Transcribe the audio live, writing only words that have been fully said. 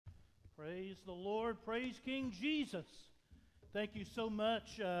Praise the Lord. Praise King Jesus. Thank you so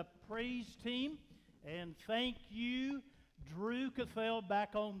much, praise team. And thank you, Drew Cathell,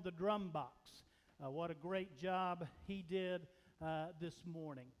 back on the drum box. What a great job he did this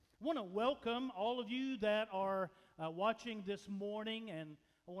morning. I want to welcome all of you that are watching this morning, and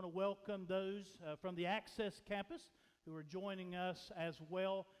I want to welcome those from the Access Campus who are joining us as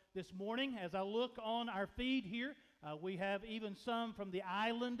well this morning. As I look on our feed here, we have even some from the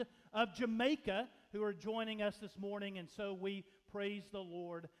island of Jamaica who are joining us this morning, and so we praise the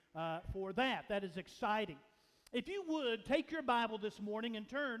Lord for that. That is exciting. If you would, take your Bible this morning and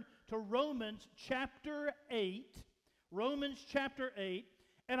turn to Romans chapter 8. Romans chapter 8.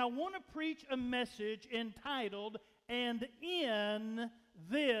 And I want to preach a message entitled, "And in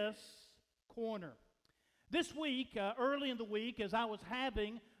this corner." This week, early in the week, as I was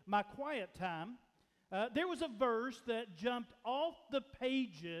having my quiet time, there was a verse that jumped off the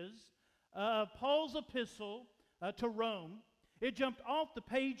pages of Paul's epistle to Rome. It jumped off the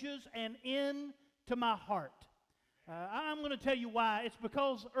pages and into my heart. I'm going to tell you why. It's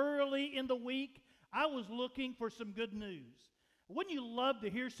because early in the week, I was looking for some good news. Wouldn't you love to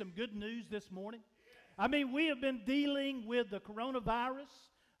hear some good news this morning? I mean, we have been dealing with the coronavirus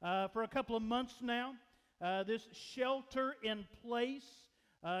for a couple of months now. This shelter in place,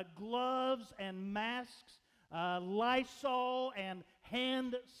 gloves and masks, Lysol and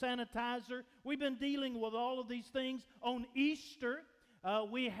hand sanitizer. We've been dealing with all of these things. On Easter,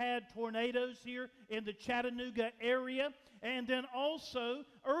 we had tornadoes here in the Chattanooga area. And then also,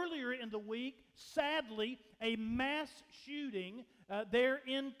 earlier in the week, sadly, a mass shooting there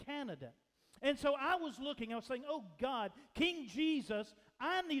in Canada. And so I was saying, oh God, King Jesus,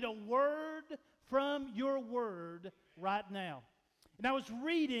 I need a word from your word right now. And I was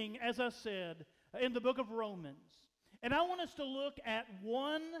reading, as I said, in the book of Romans. And I want us to look at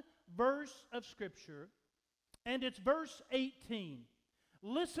one verse of Scripture, and it's verse 18.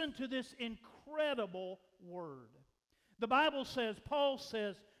 Listen to this incredible word. The Bible says, Paul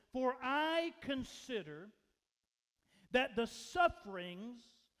says, "For I consider that the sufferings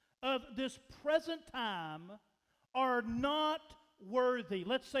of this present time are not worthy."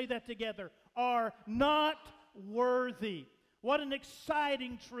 Let's say that together. Are not worthy. What an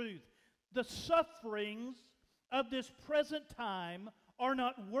exciting truth. The sufferings of this present time are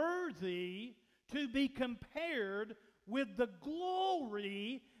not worthy to be compared with the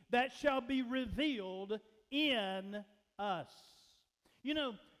glory that shall be revealed in us. You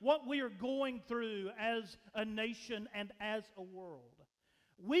know, what we are going through as a nation and as a world,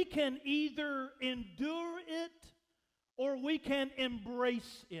 we can either endure it or we can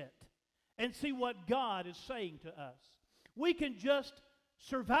embrace it and see what God is saying to us. We can just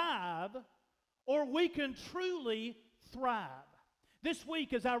survive, or we can truly thrive. This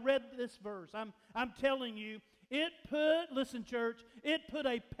week, as I read this verse, I'm telling you, listen church, it put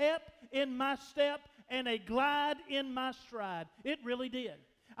a pep in my step and a glide in my stride. It really did.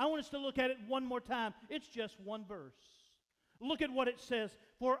 I want us to look at it one more time. It's just one verse. Look at what it says.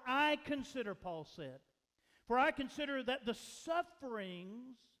 "For I consider," Paul said, "for I consider that the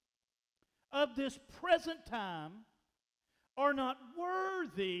sufferings of this present time are not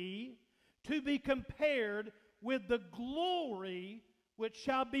worthy to be compared with the glory which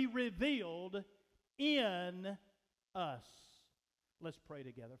shall be revealed in us." Let's pray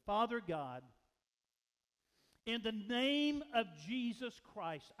together. Father God, in the name of Jesus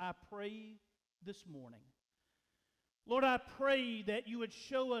Christ, I pray this morning. Lord, I pray that you would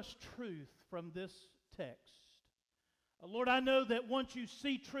show us truth from this text. Lord, I know that once you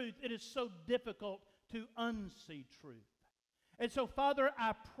see truth, it is so difficult to unsee truth. And so, Father,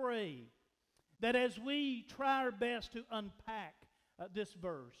 I pray that as we try our best to unpack this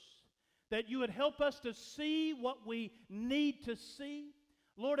verse, that you would help us to see what we need to see.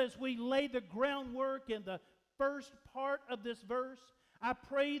 Lord, as we lay the groundwork in the first part of this verse, I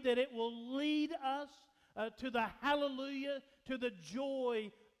pray that it will lead us to the hallelujah, to the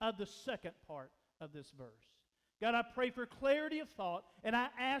joy of the second part of this verse. God, I pray for clarity of thought, and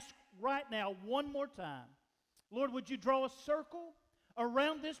I ask right now one more time, Lord, would you draw a circle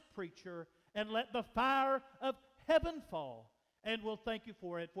around this preacher and let the fire of heaven fall? And we'll thank you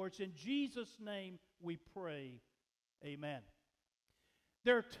for it, for it's in Jesus' name we pray. Amen.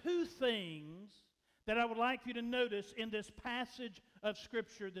 There are two things that I would like you to notice in this passage of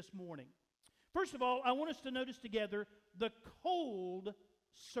Scripture this morning. First of all, I want us to notice together the cold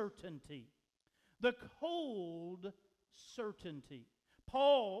certainty. The cold certainty.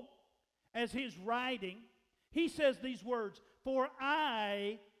 Paul, as he's writing, he says these words, "For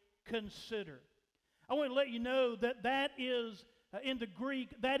I consider." I want to let you know that that is in the Greek,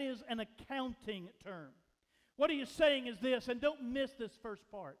 that is an accounting term. What he is saying is this, and don't miss this first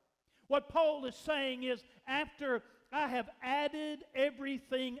part. What Paul is saying is, after I have added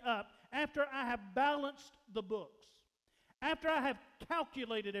everything up, after I have balanced the books, after I have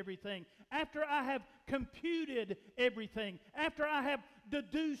calculated everything, after I have computed everything, after I have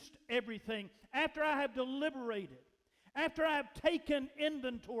deduced everything, after I have deliberated, after I have taken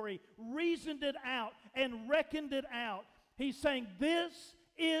inventory, reasoned it out, and reckoned it out, he's saying this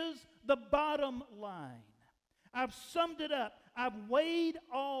is the bottom line. I've summed it up. I've weighed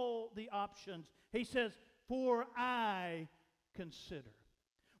all the options. He says, for I consider.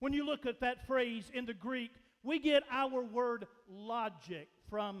 When you look at that phrase in the Greek, we get our word logic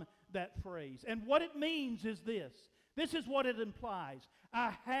from that phrase. And what it means is this. This is what it implies.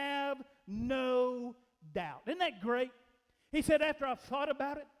 I have no doubt. Isn't that great? He said, after I've thought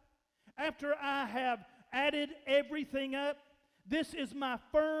about it, after I have added everything up, this is my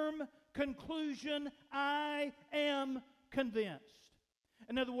firm conclusion. I am convinced.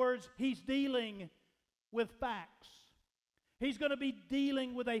 In other words, he's dealing with facts. He's going to be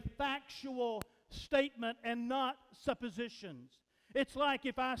dealing with a factual statement and not suppositions. It's like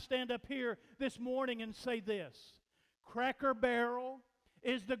if I stand up here this morning and say this: Cracker Barrel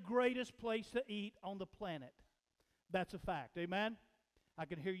is the greatest place to eat on the planet. That's a fact. Amen? I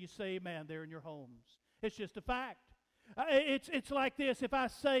can hear you say amen there in your homes. It's just a fact. It's like this. If I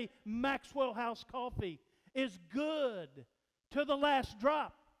say Maxwell House coffee is good to the last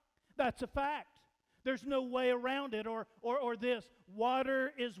drop, that's a fact. There's no way around it. Or this,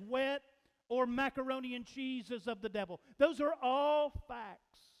 water is wet, or macaroni and cheese is of the devil. Those are all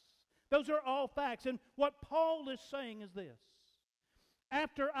facts. Those are all facts. And what Paul is saying is this: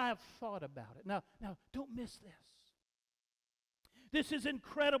 after I've thought about it. Now, don't miss this. This is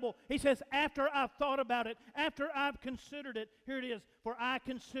incredible. He says, after I've thought about it, after I've considered it, here it is, for I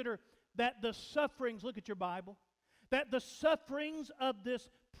consider that the sufferings, look at your Bible, that the sufferings of this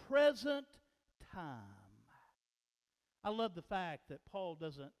present time. I love the fact that Paul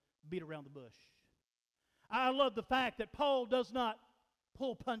doesn't beat around the bush. I love the fact that Paul does not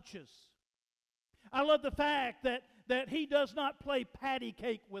pull punches. I love the fact that he does not play patty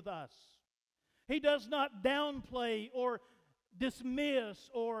cake with us. He does not downplay or dismiss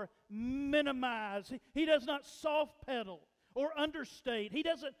or minimize. He does not soft pedal or understate. He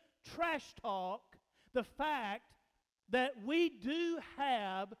doesn't trash talk the fact that we do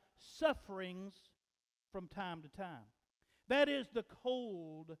have sufferings from time to time. That is the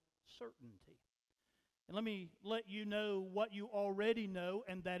cold certainty. And let me let you know what you already know,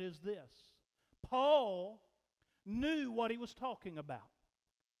 and that is this. Paul knew what he was talking about.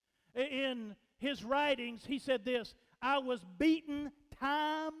 In his writings, he said this: I was beaten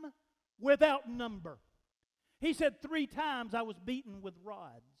time without number. He said 3 times I was beaten with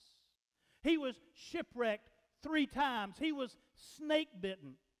rods. He was shipwrecked 3 times. He was snake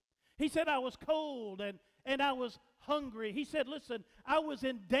bitten. He said I was cold and I was hungry. He said, listen, I was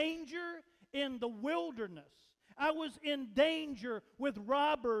in danger in the wilderness. I was in danger with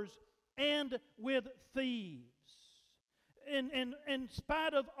robbers and with thieves. In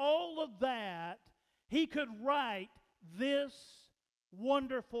spite of all of that, he could write this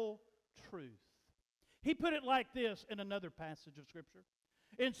wonderful truth. He put it like this in another passage of Scripture.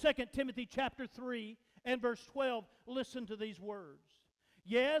 In 2 Timothy chapter 3 and verse 12, listen to these words.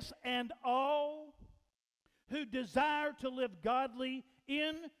 Yes, and all who desire to live godly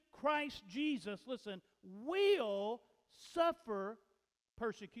in Christ Jesus, listen, will suffer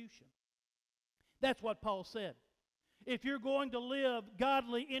persecution. That's what Paul said. If you're going to live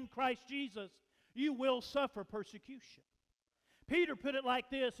godly in Christ Jesus, you will suffer persecution. Peter put it like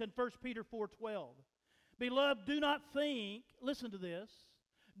this in 1 Peter 4:12. Beloved, do not think, listen to this,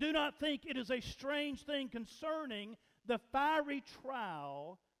 do not think it is a strange thing concerning the fiery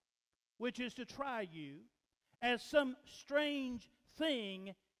trial which is to try you, as some strange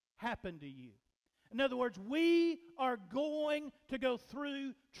thing happened to you. In other words, we are going to go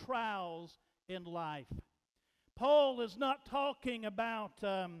through trials in life. Paul is not talking about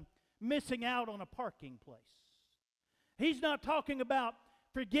missing out on a parking place. He's not talking about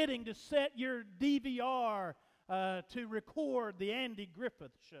forgetting to set your DVR to record the Andy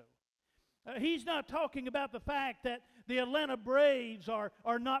Griffith show. He's not talking about the fact that the Atlanta Braves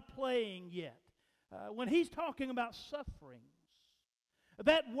are not playing yet. When he's talking about sufferings,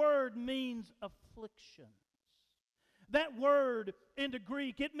 that word means afflictions. That word in the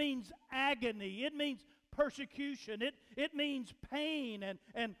Greek, it means agony. It means persecution. It means pain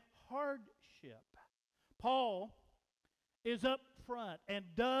and hardship. Paul is up front and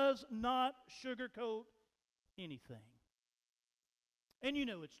does not sugarcoat anything. And you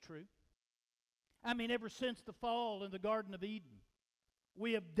know it's true. I mean, ever since the fall in the Garden of Eden,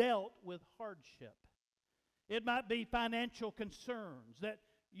 we have dealt with hardship. It might be financial concerns that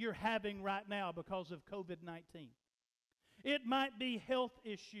you're having right now because of COVID-19. It might be health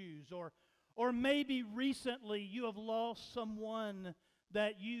issues, or maybe recently you have lost someone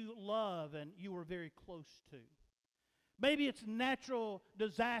that you love and you were very close to. Maybe it's natural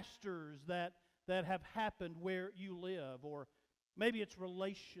disasters that have happened where you live, or maybe it's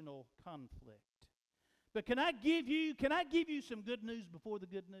relational conflict. But can I give you some good news before the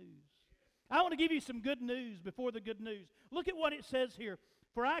good news? I want to give you some good news before the good news. Look at what it says here.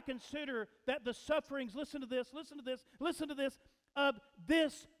 For I consider that the sufferings, listen to this, of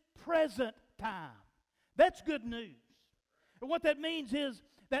this present time. That's good news. And what that means is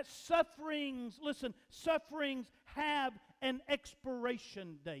that sufferings have an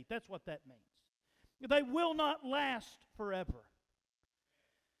expiration date. That's what that means. They will not last forever.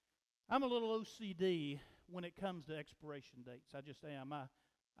 I'm a little OCD when it comes to expiration dates. I just am.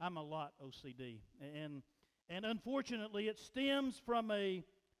 I'm a lot OCD. And unfortunately, it stems from an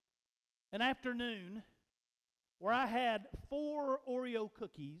afternoon where I had 4 Oreo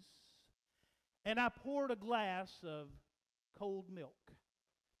cookies and I poured a glass of cold milk.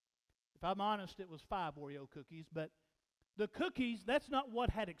 If I'm honest, it was 5 Oreo cookies, but the cookies, that's not what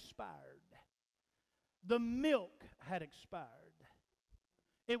had expired. The milk had expired.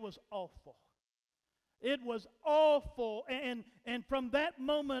 It was awful. It was awful. And from that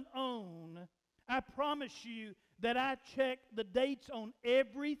moment on, I promise you that I check the dates on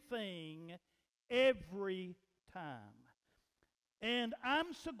everything every time. And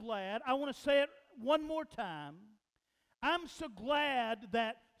I'm so glad, I want to say it one more time, I'm so glad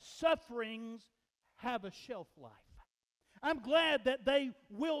that sufferings have a shelf life. I'm glad that they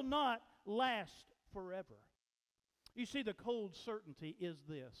will not last forever. You see, the cold certainty is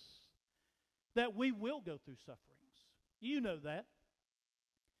this, that we will go through sufferings. You know that.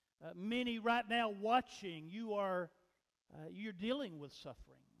 Many right now watching, you're dealing with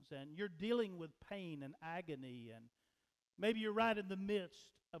sufferings, and you're dealing with pain and agony, and maybe you're right in the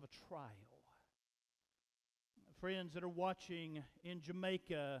midst of a trial. Friends that are watching in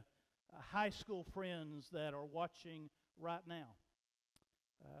Jamaica, high school friends that are watching right now,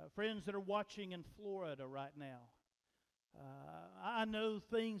 friends that are watching in Florida right now. I know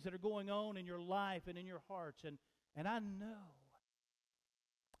things that are going on in your life and in your hearts, and I know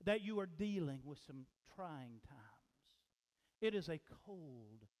that you are dealing with some trying times. It is a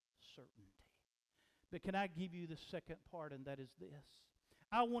cold certainty. But can I give you the second part, and that is this.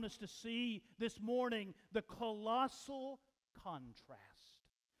 I want us to see this morning the colossal contrast.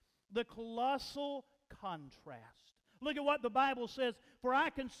 The colossal contrast. Look at what the Bible says. For I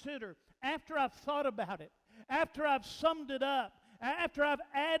consider, after I've thought about it, after I've summed it up, after I've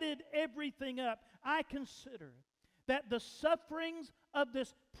added everything up, I consider that the sufferings of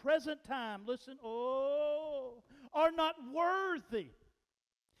this present time, listen, are not worthy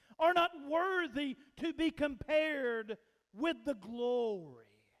to be compared with the glory.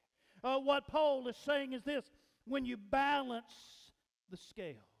 What Paul is saying is this: when you balance the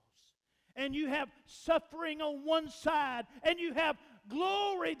scales, and you have suffering on one side, and you have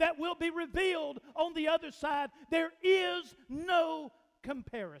glory that will be revealed on the other side, there is no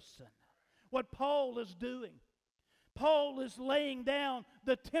comparison. What Paul is doing, Paul is laying down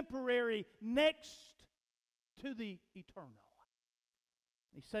the temporary next to the eternal.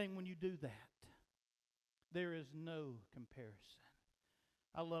 He's saying when you do that, there is no comparison.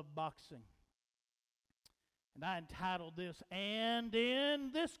 I love boxing. And I entitled this, "And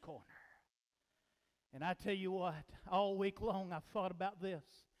in This Corner." And I tell you what, all week long I've thought about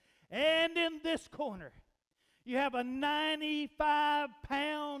this. And in this corner, you have a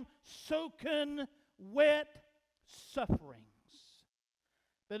 95-pound soaking wet sufferings.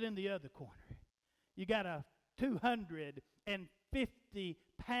 But in the other corner, you got a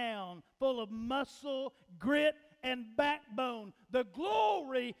 250-pound full of muscle, grit, and backbone. The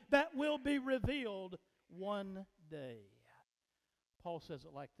glory that will be revealed one day. Paul says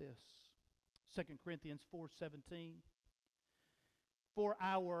it like this. 2 Corinthians 4:17. For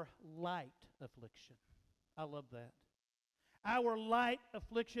our light affliction. I love that. Our light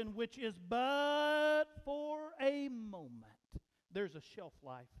affliction, which is but for a moment, there's a shelf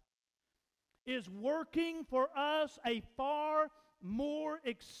life, is working for us a far more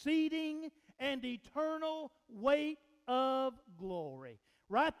exceeding and eternal weight of glory.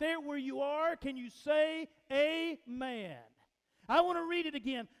 Right there where you are, can you say amen? I want to read it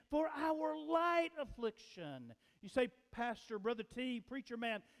again. For our light affliction. You say, Pastor, Brother T, preacher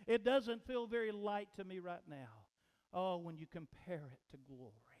man, it doesn't feel very light to me right now. Oh, when you compare it to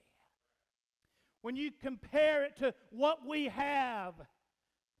glory. When you compare it to what we have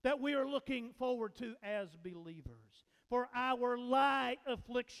that we are looking forward to as believers. For our light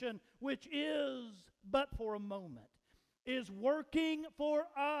affliction, which is but for a moment, is working for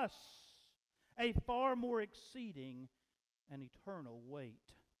us a far more exceeding and eternal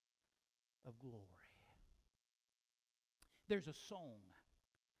weight of glory. There's a song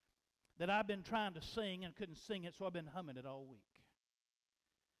that I've been trying to sing and couldn't sing it, so I've been humming it all week.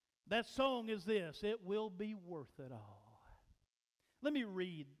 That song is this: it will be worth it all. Let me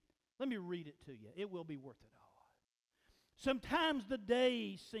read it to you. It will be worth it all. Sometimes the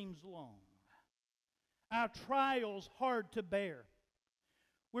day seems long, our trials hard to bear.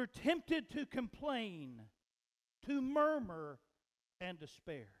 We're tempted to complain, to murmur, and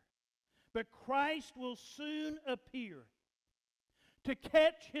despair. But Christ will soon appear to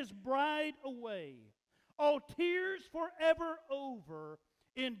catch His bride away, all tears forever over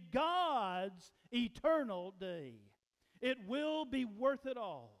in God's eternal day. It will be worth it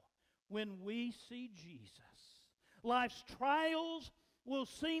all when we see Jesus. Life's trials will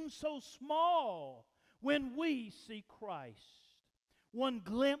seem so small when we see Christ. One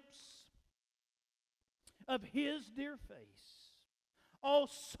glimpse of His dear face, all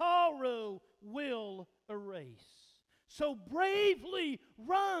sorrow will erase. So bravely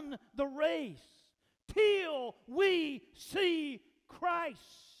run the race till we see Christ.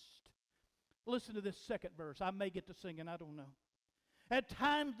 Listen to this second verse. I may get to singing, I don't know. At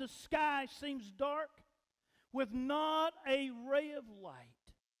times the sky seems dark with not a ray of light.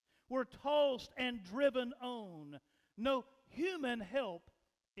 We're tossed and driven on, no human help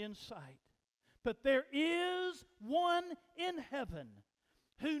in sight. But there is one in heaven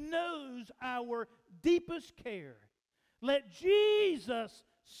who knows our deepest care. Let Jesus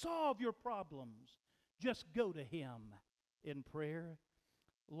solve your problems. Just go to Him in prayer.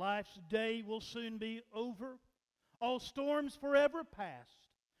 Life's day will soon be over. All storms forever past.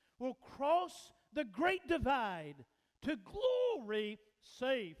 We'll cross the great divide to glory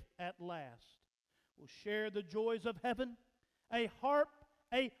safe at last. We'll share the joys of heaven, a harp,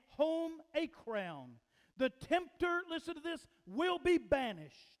 a home, a crown. The tempter, listen to this, will be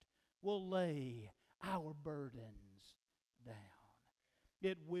banished. We'll lay our burdens down.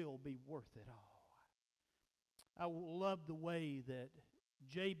 It will be worth it all. I love the way that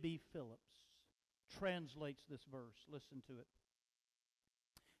J.B. Phillips translates this verse. Listen to it.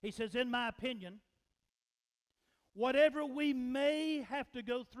 He says, in my opinion, whatever we may have to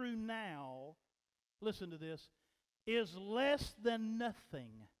go through now, listen to this, is less than nothing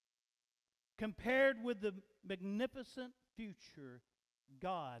compared with the magnificent future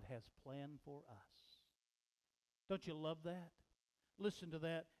God has planned for us. Don't you love that? Listen to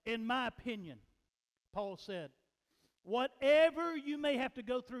that. In my opinion, Paul said, whatever you may have to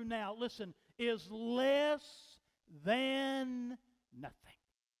go through now, listen, is less than nothing.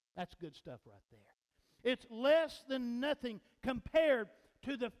 That's good stuff right there. It's less than nothing compared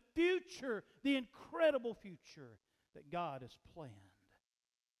to the future, the incredible future that God has planned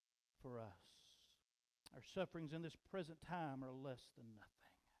for us. Our sufferings in this present time are less than nothing.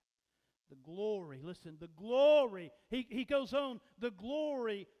 The glory, listen, the glory, he goes on, the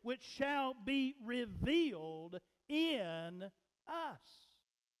glory which shall be revealed in us.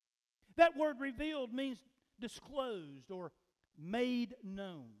 That word revealed means disclosed or made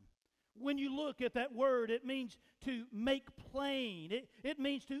known. When you look at that word, it means to make plain. It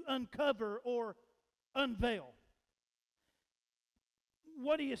means to uncover or unveil.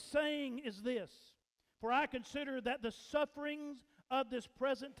 What he is saying is this: for I consider that the sufferings of this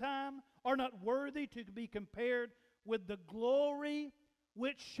present time are not worthy to be compared with the glory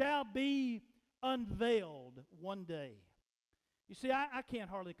which shall be unveiled one day. You see, I can't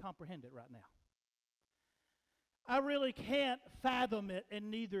hardly comprehend it right now. I really can't fathom it, and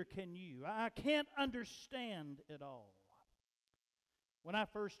neither can you. I can't understand it all. When I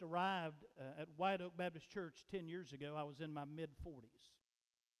first arrived at White Oak Baptist Church 10 years ago, I was in my mid-40s.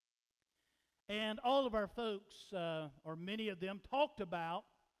 And all of our folks, or many of them, talked about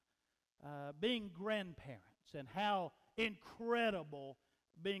being grandparents and how incredible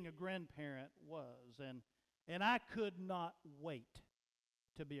being a grandparent was. And I could not wait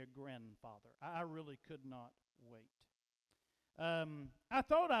to be a grandfather. I really could not wait. I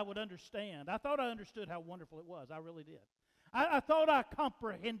thought I would understand. I thought I understood how wonderful it was. I really did. I thought I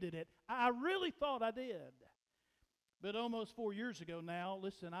comprehended it. I really thought I did. But almost 4 years ago now,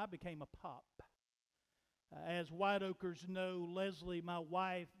 listen, I became a pop. As White Oakers know, Leslie, my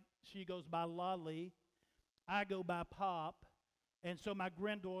wife, she goes by Lolly. I go by Pop. And so my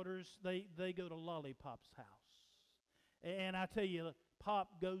granddaughters, they go to Lollipop's house. And I tell you,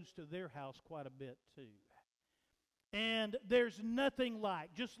 Pop goes to their house quite a bit too. And there's nothing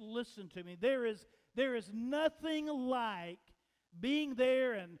like, just listen to me, there is nothing like being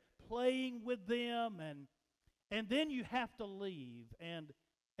there and playing with them, and then you have to leave, and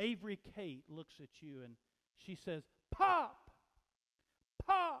Avery Kate looks at you and she says, Pop,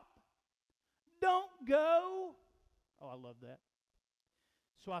 don't go. Oh, I love that.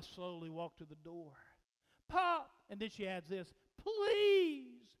 So I slowly walk to the door. Pop, and then she adds this,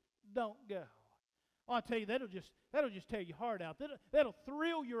 please don't go. Oh, I tell you, that'll just tear your heart out. That'll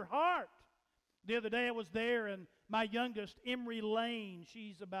thrill your heart. The other day I was there, and my youngest, Emery Lane,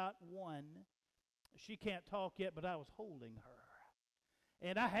 she's about 1. She can't talk yet, but I was holding her.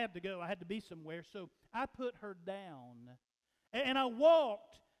 And I had to go. I had to be somewhere, so I put her down. And I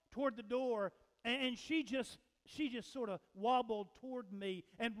walked toward the door, and she just sort of wobbled toward me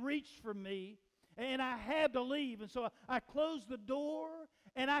and reached for me, and I had to leave. And so I closed the door,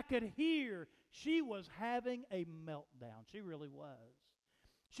 and I could hear she was having a meltdown. She really was.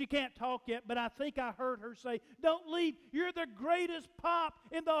 She can't talk yet, but I think I heard her say, don't leave. You're the greatest Pop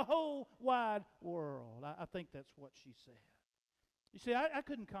in the whole wide world. I think that's what she said. You see, I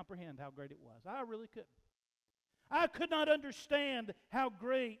couldn't comprehend how great it was. I really couldn't. I could not understand how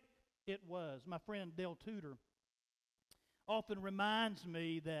great it was. My friend Dale Tudor often reminds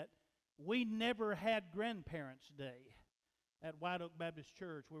me that we never had Grandparents' Day at White Oak Baptist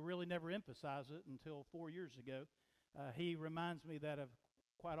Church. We really never emphasized it until 4 years ago. He reminds me that of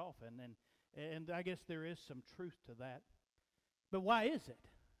quite often, and I guess there is some truth to that. But why is it?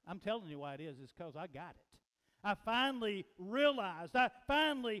 I'm telling you why it is. It's because I got it. I finally realized, I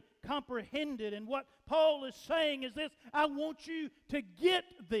finally comprehended, and what Paul is saying is this: I want you to get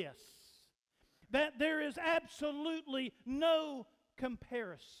this, that there is absolutely no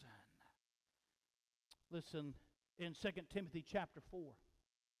comparison. Listen, in 2 Timothy chapter 4,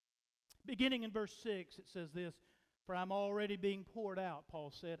 beginning in verse 6, it says this, for I'm already being poured out,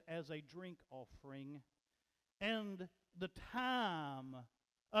 Paul said, as a drink offering, and the time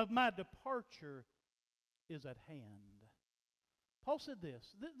of my departure is at hand. Paul said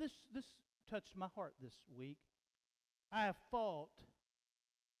this. This touched my heart this week. I have fought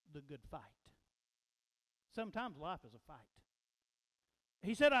the good fight. Sometimes life is a fight.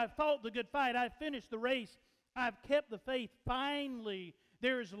 He said, I've fought the good fight. I've finished the race. I've kept the faith. Finally,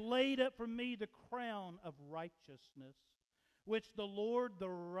 there is laid up for me the crown of righteousness, which the Lord, the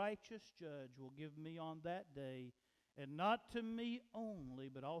righteous judge, will give me on that day, and not to me only,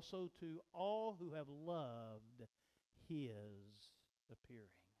 but also to all who have loved His appearing.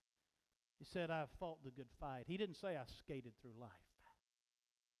 He said, I've fought the good fight. He didn't say I skated through life,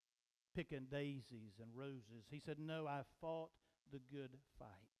 picking daisies and roses. He said, no, I've fought the good fight.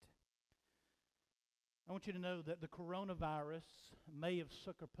 I want you to know that the coronavirus may have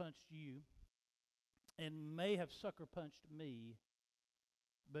sucker punched you and may have sucker punched me,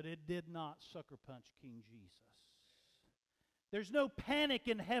 but it did not sucker punch King Jesus. There's no panic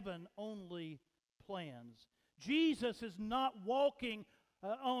in heaven, only plans. Jesus is not walking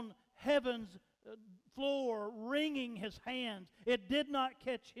on heaven's floor, wringing his hands. It did not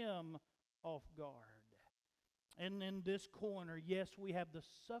catch him off guard. And in this corner, yes, we have the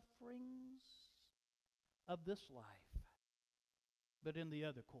sufferings of this life. But in the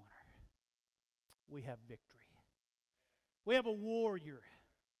other corner, we have victory. We have a warrior,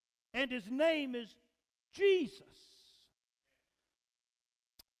 and his name is Jesus.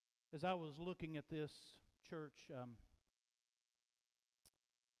 As I was looking at this church,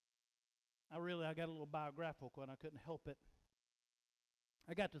 I got a little biographical, and I couldn't help it.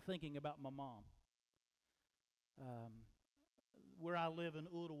 I got to thinking about my mom. Where I live in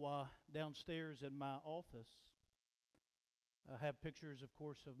Ottawa, downstairs in my office, I have pictures, of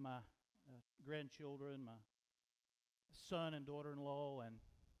course, of my grandchildren, my son and daughter-in-law, and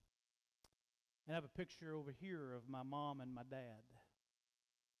I have a picture over here of my mom and my dad.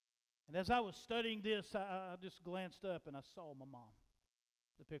 And as I was studying this, I just glanced up and I saw my mom,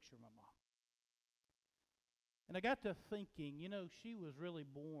 the picture of my mom. And I got to thinking, she was really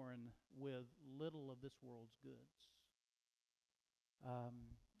born with little of this world's goods.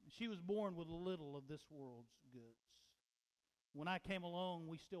 She was born with little of this world's goods. When I came along,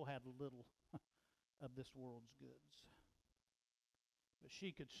 we still had little of this world's goods. But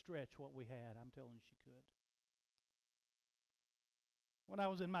she could stretch what we had. I'm telling you, she could. When I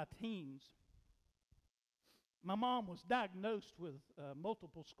was in my teens, my mom was diagnosed with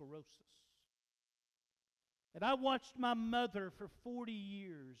multiple sclerosis. And I watched my mother for 40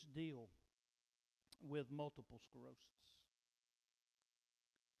 years deal with multiple sclerosis.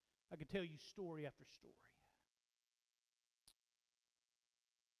 I could tell you story after story.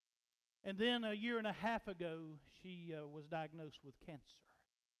 And then a year and a half ago, she was diagnosed with cancer.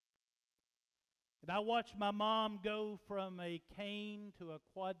 And I watched my mom go from a cane to a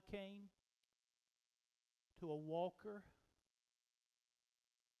quad cane to a walker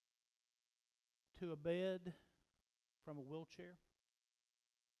to a bed, from a wheelchair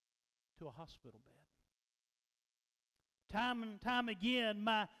to a hospital bed. Time and time again,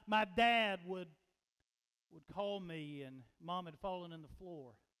 my dad would call me, and Mom had fallen in the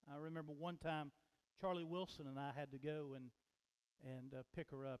floor. I remember one time Charlie Wilson and I had to go and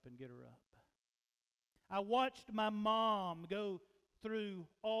pick her up and get her up. I watched my mom go through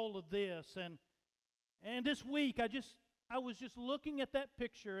all of this, and this week I was just looking at that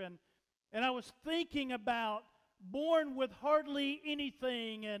picture, and I was thinking about born with hardly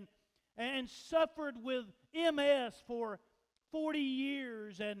anything and suffered with MS for 40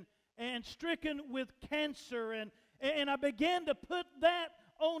 years and stricken with cancer, and I began to put that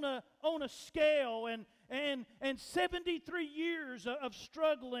on a scale, and 73 years of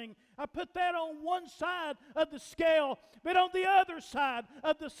struggling. I put that on one side of the scale, but on the other side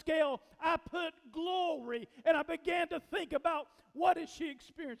of the scale, I put glory, and I began to think about what is she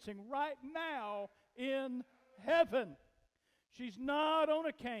experiencing right now in heaven. She's not on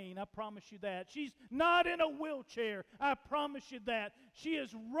a cane, I promise you that. She's not in a wheelchair, I promise you that. She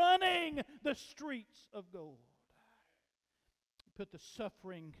is running the streets of gold. Put the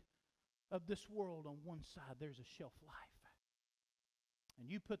suffering of this world on one side, there's a shelf life. And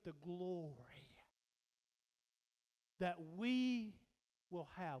you put the glory that we will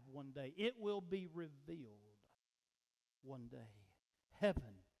have one day. It will be revealed one day.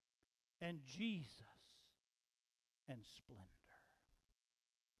 Heaven and Jesus and splendor.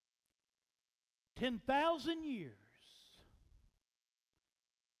 10,000 years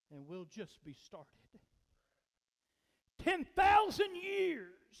and we'll just be started. 10,000 years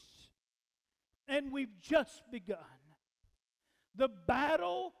and we've just begun. The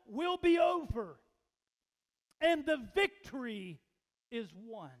battle will be over and the victory is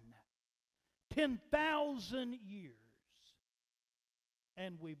won. 10,000 years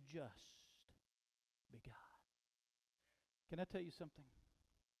and we've just begun. Can I tell you something?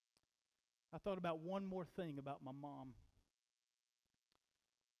 I thought about one more thing about my mom.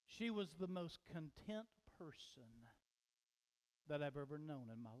 She was the most content person that I've ever known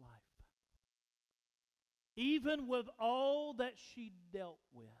in my life. Even with all that she dealt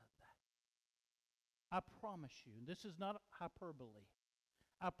with, I promise you, and this is not hyperbole,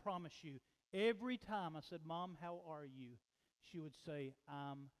 I promise you, every time I said, "Mom, how are you?" she would say,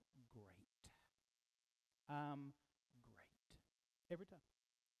 "I'm great. I'm great." Every time.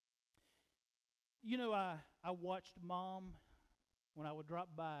 You know, I watched Mom when I would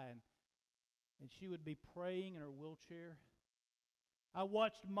drop by, and she would be praying in her wheelchair. I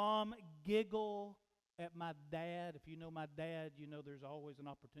watched Mom giggle at my dad. If you know my dad, you know there's always an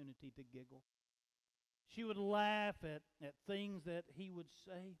opportunity to giggle. She would laugh at things that he would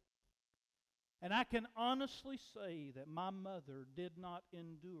say. And I can honestly say that my mother did not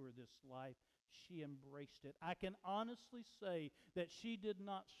endure this life. She embraced it. I can honestly say that she did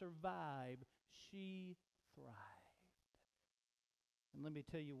not survive. She thrived. And let me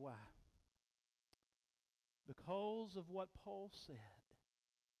tell you why. Because of what Paul said,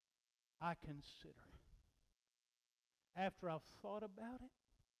 I consider, after I've thought about it,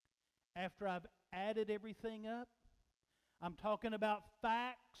 after I've added everything up, I'm talking about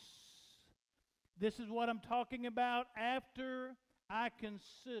facts. This is what I'm talking about after I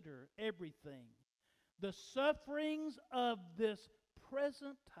consider everything. The sufferings of this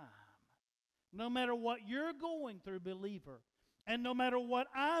present time, no matter what you're going through, believer, and no matter what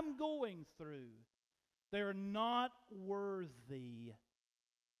I'm going through, they're not worthy.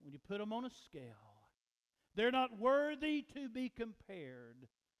 When you put them on a scale, they're not worthy to be compared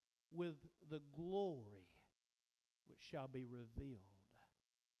with the glory which shall be revealed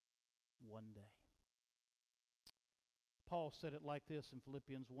one day. Paul said it like this in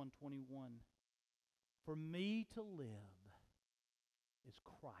Philippians 1:21. For me to live is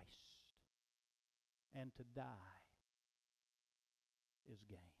Christ, and to die is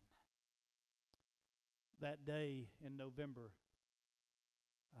gain. That day in November,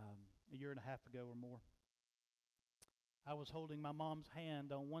 a year and a half ago or more, I was holding my mom's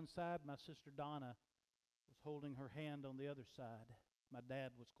hand on one side. My sister Donna was holding her hand on the other side. My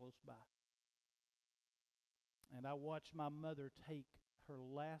dad was close by. And I watched my mother take her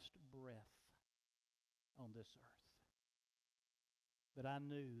last breath on this earth. But I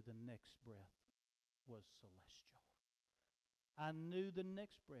knew the next breath was celestial. I knew the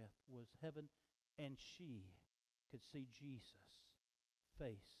next breath was heaven, and she could see Jesus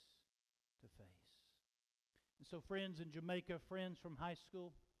face to face. And so, friends in Jamaica, friends from high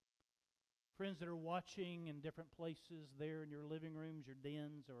school, friends that are watching in different places there in your living rooms, your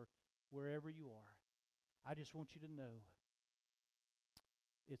dens, or wherever you are, I just want you to know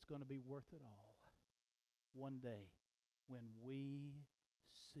it's going to be worth it all one day when we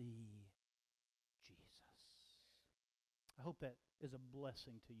see Jesus. I hope that is a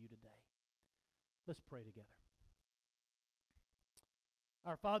blessing to you today. Let's pray together.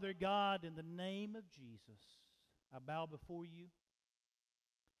 Our Father God, in the name of Jesus, I bow before you.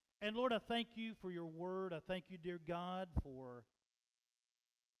 And Lord, I thank you for your word. I thank you, dear God, for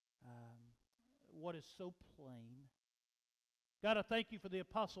what is so plain. God, I thank you for the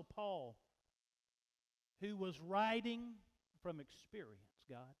Apostle Paul, who was writing from experience,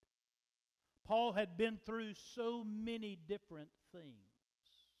 God. Paul had been through so many different things.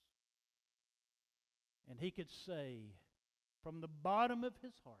 And he could say from the bottom of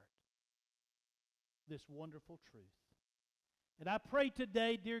his heart this wonderful truth. And I pray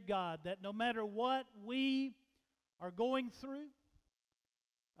today, dear God, that no matter what we are going through,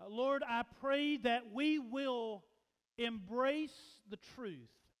 Lord, I pray that we will embrace the truth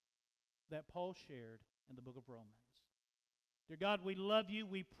that Paul shared in the book of Romans. Dear God, we love you.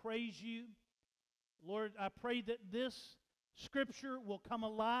 We praise you. Lord, I pray that this Scripture will come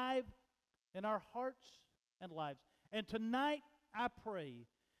alive in our hearts and lives. And tonight, I pray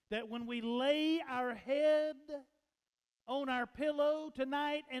that when we lay our head on our pillow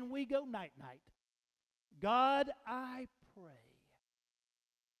tonight and we go night-night, God, I pray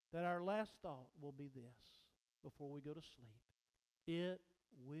that our last thought will be this before we go to sleep. It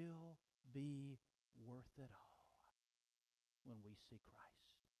will be worth it all when we see Christ.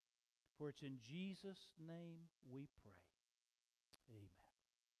 For it's in Jesus' name we pray. Amen.